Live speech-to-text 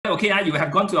okay, you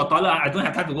have gone to your toilet. I don't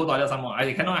have time to go toilet some more.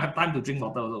 I cannot have time to drink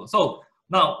water also. So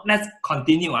now let's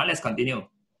continue. Let's continue.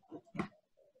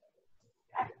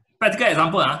 Practical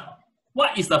example.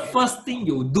 What is the first thing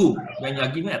you do when you are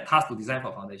given a task to design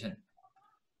for foundation?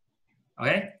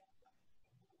 Okay.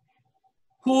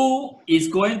 Who is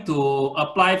going to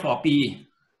apply for PE?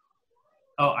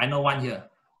 Oh, I know one here.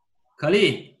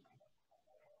 Kali.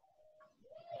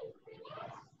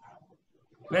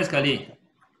 Where's Kali?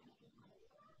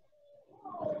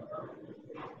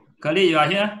 Kali, you are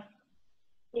here?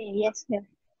 Yes, sir.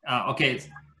 Okay.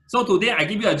 So today I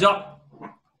give you a job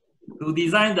to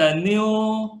design the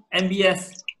new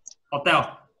MBS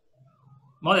hotel.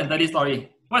 More than 30 stories.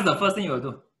 What's the first thing you will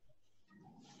do?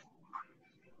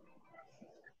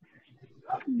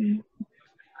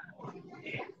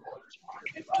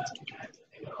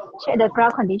 Check the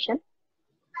ground condition.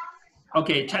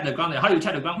 Okay, check the ground. How do you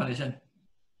check the ground condition?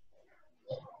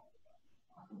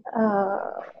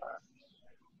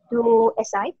 Do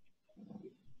SI.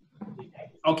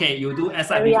 Okay, you do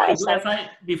SI.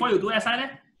 Before you do SI,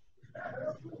 then?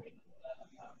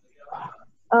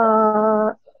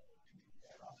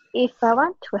 If I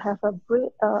want to have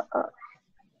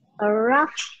a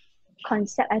rough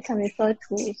concept, I can refer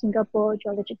to Singapore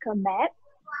geological map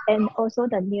and also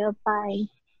the nearby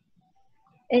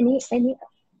any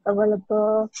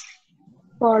available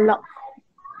Borelog.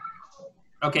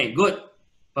 Okay, good,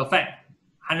 perfect.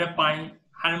 100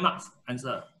 marks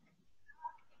answer.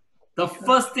 The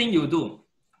first thing you do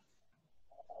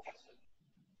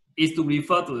is to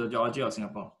refer to the Geology of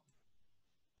Singapore.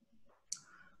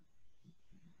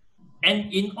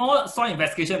 And in all soil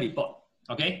investigation report,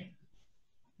 okay,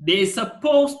 they're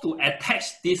supposed to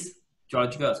attach this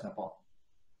Geological of Singapore.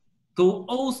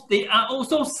 They are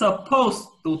also supposed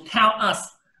to tell us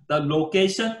the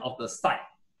location of the site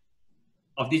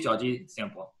of this Geology of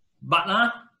Singapore. But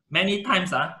many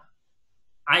times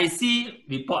I see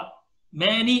report,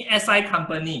 many SI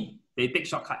company, they take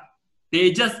shortcut.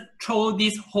 They just throw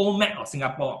this whole map of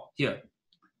Singapore here.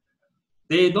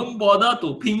 They don't bother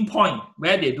to pinpoint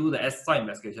where they do the soil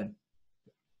investigation.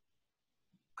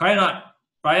 Correct or not,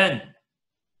 Brian?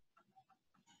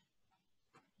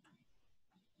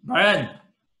 Brian?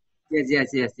 Yes.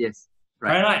 Right.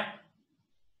 Correct, right?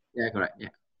 Yeah, correct. Yeah.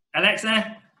 Alex, Correct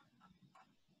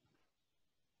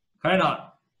or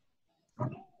not?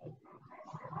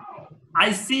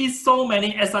 I see so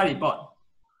many SI report.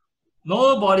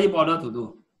 Nobody bother to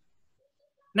do.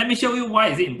 Let me show you why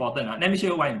is it important. Let me show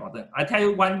you why it's important. I tell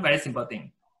you one very simple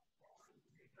thing.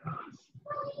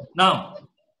 Now,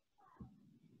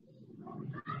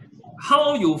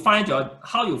 how you find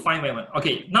where?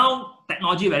 Okay, now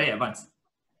technology very advanced.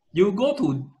 You go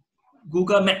to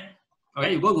Google Map.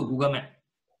 Okay, you go to Google Map.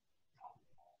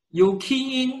 You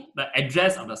key in the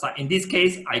address of the site. In this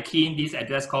case, I key in this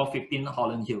address called 15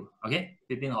 Holland Hill. Okay,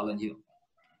 15 Holland Hill.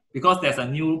 Because there's a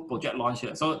new project launch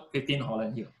here. So 15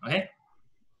 Holland Hill. Okay.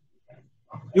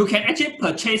 You can actually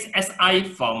purchase SI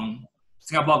from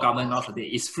Singapore government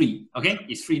nowadays. It's free. Okay,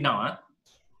 it's free now.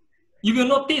 If you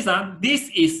notice, this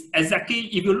is exactly,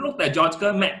 if you look at the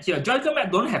geological map here, geological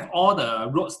map don't have all the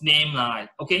roads name.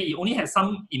 Okay, it only has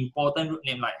some important road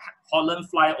name like Holland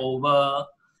Flyover.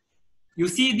 You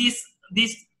see this,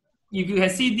 if you can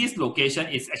see this location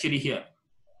is actually here.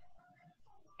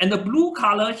 And the blue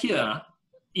color here,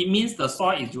 it means the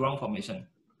soil is Jurong Formation.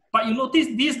 But you notice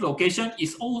this location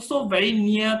is also very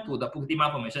near to the Bukit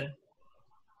Timah Formation.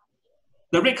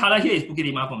 The red color here is Bukit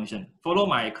Timah Formation. Follow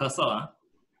my cursor.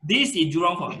 This is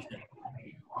Jurong Formation.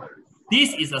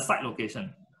 This is the site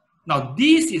location. Now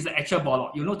this is the actual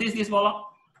Borelog. You notice this Borelog?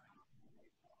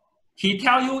 He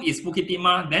tell you it's Bukit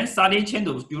Timah, then suddenly change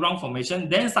to Jurong Formation,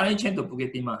 then suddenly change to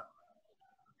Bukit Timah.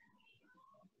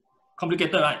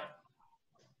 Complicated, right?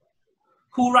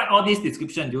 Who write all this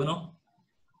description? Do you know?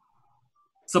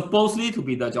 Supposedly to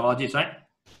be the geologist, right?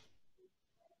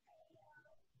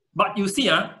 But you see,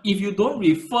 if you don't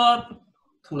refer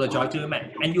to the geological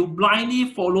map and you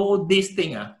blindly follow this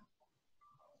thing,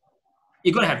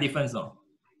 you're going to have difference. No?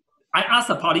 I asked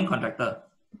a piling contractor,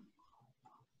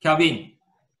 Kelvin,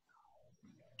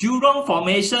 Jurong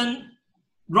Formation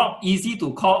rock easy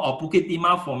to call or Bukit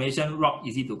Timah Formation rock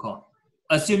easy to call,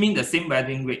 assuming the same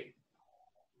weathering rate?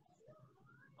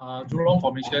 Jurong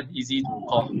Formation easy to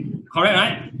call. Correct,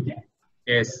 right?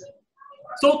 Yes.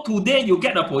 So today you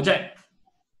get the project.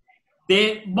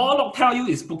 The Borelog tell you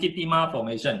it's Bukit Timah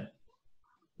Formation.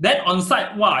 Then on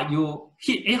site, wow, you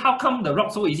hit, how come the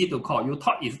rock so easy to call? You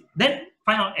thought it's, then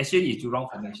find out actually it's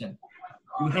Jurong Formation.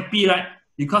 You happy, right?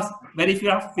 Because very few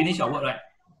have finished your work, right?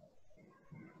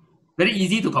 Very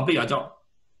easy to complete your job.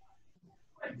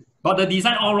 But the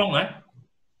design all wrong, right?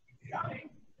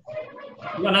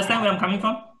 You understand where I'm coming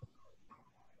from?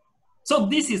 So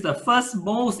this is the first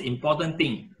most important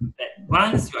thing, that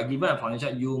once you are given a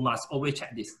foundation, you must always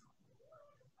check this.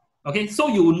 Okay, so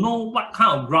you know what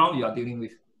kind of ground you are dealing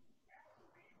with.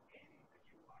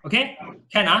 Okay,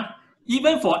 can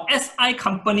even for SI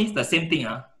companies, the same thing.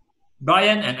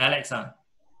 Brian and Alex,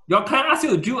 your client asks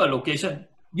you to drill a location.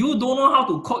 You don't know how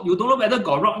to code. You don't know whether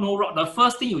got rock, no rock. The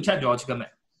first thing you check geological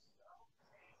map.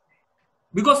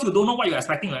 Because you don't know what you're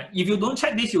expecting, right? If you don't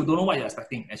check this, you don't know what you're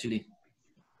expecting, actually.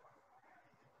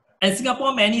 And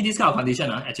Singapore, many this kind of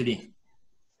condition, actually.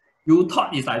 You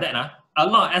thought it's like that. A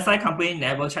lot of SI company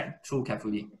never check through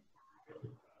carefully.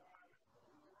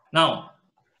 Now,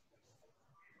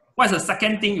 what's the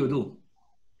second thing you do?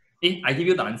 I give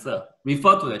you the answer.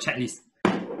 Refer to the checklist.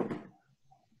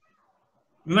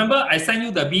 Remember, I sent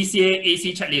you the BCA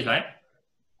AC checklist, right?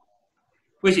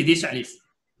 Which is this checklist?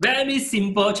 Very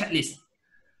simple checklist.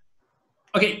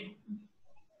 Okay,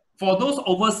 for those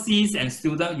overseas and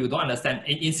students, you don't understand.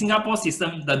 In Singapore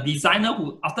system, the designer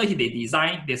who, after they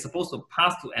design, they're supposed to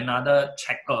pass to another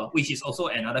checker, which is also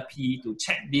another PE, to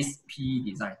check this PE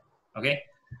design. Okay,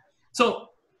 so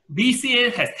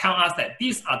BCA has told us that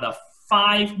these are the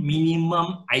 5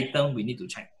 minimum items we need to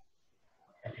check.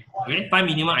 Okay, 5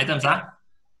 minimum items.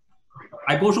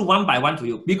 I go through one by one to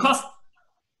you because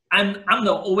I'm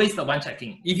always the one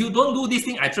checking. If you don't do this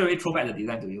thing, I straight away throw back the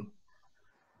design to you.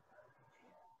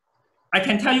 I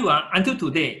can tell you, until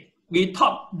today, we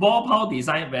taught ball power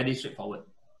design very straightforward.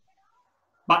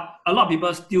 But a lot of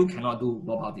people still cannot do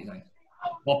ball power design.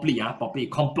 Properly,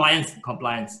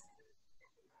 compliance.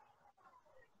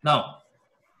 Now,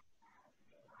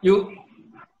 you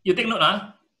take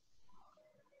note,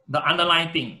 the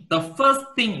underlying thing. The first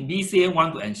thing BCA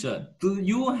want to ensure, do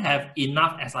you have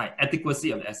enough SI,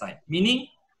 adequacy of the SI? Meaning,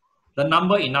 the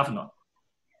number enough or not?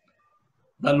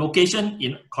 The location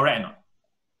correct or not?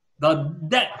 The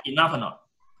depth enough or not?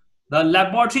 The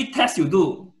laboratory test you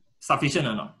do sufficient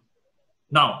or not?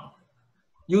 Now,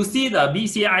 you see the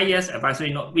BCIS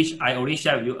advisory note, which I already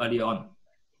shared with you earlier on.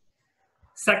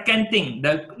 Second thing,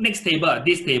 the next table,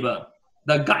 this table,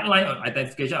 the guideline on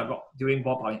identification of rock during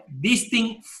ball powering. This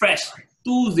thing fresh,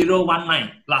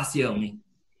 2019, last year only.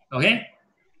 Okay?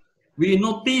 We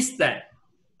noticed that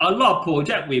a lot of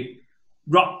projects with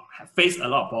rock face a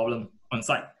lot of problems on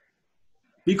site.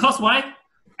 Because why?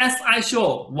 SI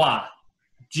show, wow,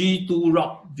 G2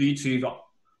 rock, G3 rock.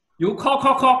 You call,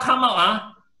 come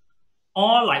out,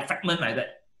 all like fragment like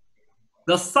that.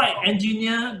 The site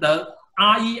engineer, the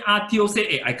RERTO say,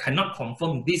 hey, I cannot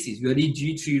confirm this is really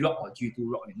G3 rock or G2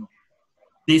 rock, you know.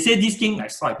 They say this thing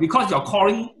like soil. Because your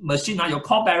coring machine, your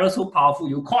core barrel so powerful,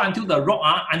 you core until the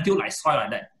rock, until like soil like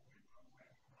that.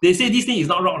 They say this thing is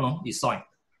not rock, no, it's soil.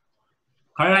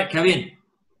 Correct, Kevin?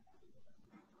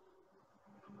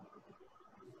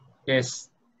 Yes.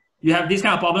 You have this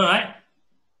kind of problem, right?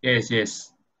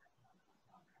 Yes.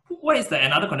 What is the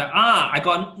another contact? I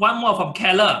got one more from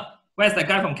Keller. Where's the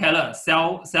guy from Keller?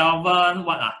 Selvan,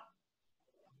 what?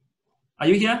 Are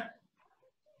you here?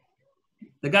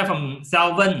 The guy from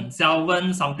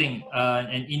Selvan something,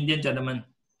 an Indian gentleman.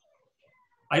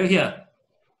 Are you here?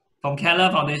 From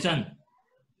Keller Foundation?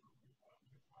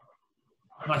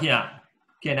 Not here.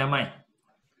 Okay, never mind.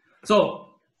 So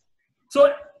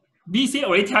BC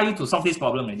already tell you to solve this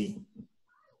problem already.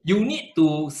 You need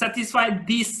to satisfy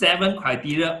these 7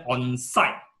 criteria on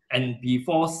site and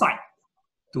before site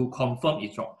to confirm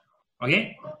it's wrong.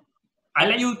 Okay? I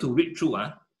let you to read through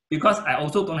because I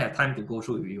also don't have time to go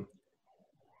through with you.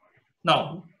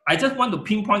 Now, I just want to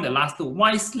pinpoint the last two.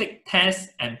 Why slick test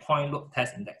and point load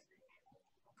test index?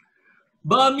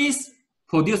 Burmese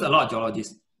produce a lot of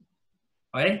geologists.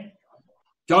 Okay?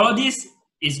 Geologists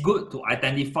is good to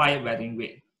identify weathering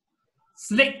rate.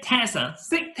 Slick test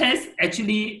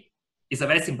actually is a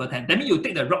very simple test. That means you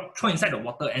take the rock, throw inside the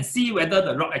water and see whether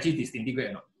the rock actually disintegrate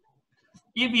or not.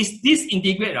 If it's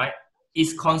disintegrate, right,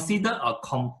 it's considered a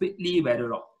completely weathered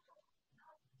rock,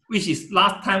 which is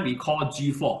last time we call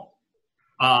G4,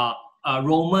 a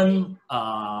Roman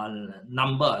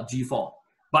number G4,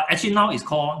 but actually now it's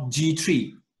called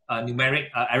G3, numeric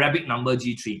Arabic number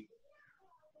G3.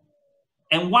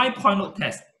 And why point load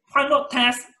test? Point load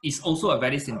test is also a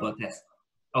very simple test.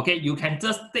 Okay, you can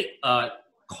just take a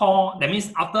core, that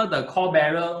means after the core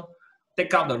barrel,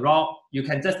 take out the rock, you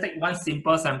can just take one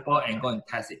simple sample and go and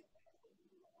test it.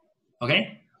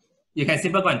 Okay? You can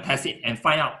simply go and test it and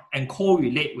find out and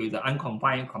correlate with the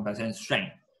unconfined compression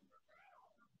strength.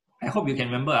 I hope you can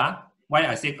remember why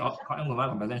I say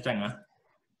unconfined compression strength.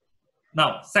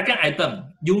 Now, second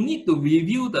item, you need to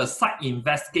review the site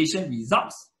investigation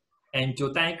results and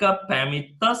geotechnical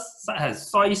parameters such as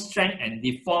soil strength and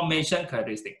deformation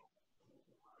characteristic.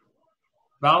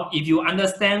 Well, if you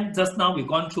understand, just now we've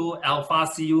gone through alpha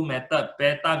CU method,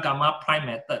 beta gamma prime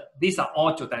method. These are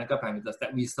all geotechnical parameters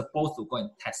that we're supposed to go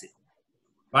and test it,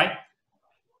 right?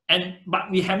 But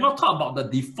we have not talked about the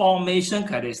deformation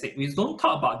characteristic. We don't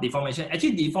talk about deformation.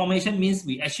 Actually, deformation means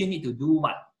we actually need to do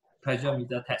what? Pressure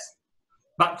meter test.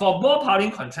 But for bore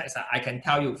piling contracts, I can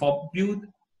tell you, for build,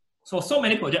 so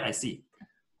many projects I see,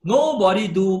 nobody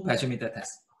do pressure meter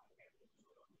test.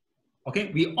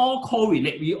 Okay, we all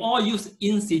correlate. We all use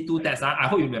in situ test. I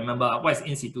hope you remember what is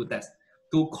in situ test.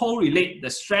 To correlate the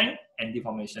strength and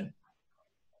deformation.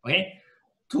 Okay,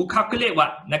 to calculate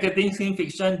what? Negative swing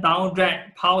friction, down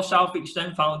drag, pile shaft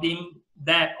friction, founding,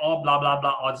 that, all blah, blah,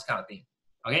 blah, all this kind of thing.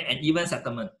 Okay, and even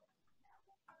settlement.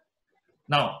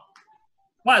 Now,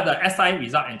 what are the SI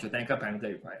result and geotechnical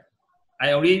parameter required?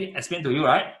 I already explained to you,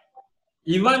 right?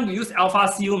 Even you use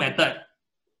alpha CU method,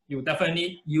 you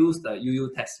definitely use the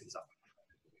UU test result.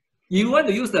 You want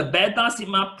to use the beta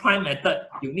sigma prime method,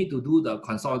 you need to do the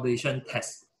consolidation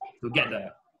test to get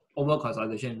the over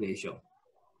consolidation ratio.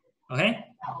 Okay?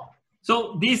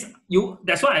 So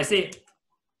that's why I say,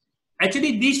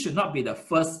 actually this should not be the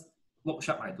first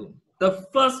workshop I do. The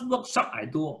first workshop I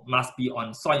do must be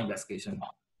on soil investigation.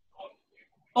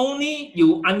 Only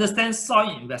you understand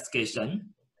soil investigation,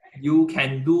 you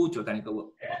can do geotechnical work.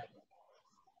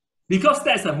 Because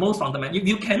that's the most fundamental. If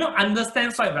you cannot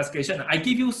understand soil investigation, I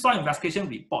give you soil investigation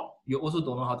report, you also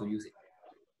don't know how to use it.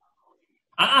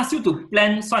 I ask you to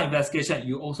plan soil investigation,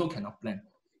 you also cannot plan.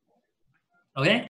 Okay?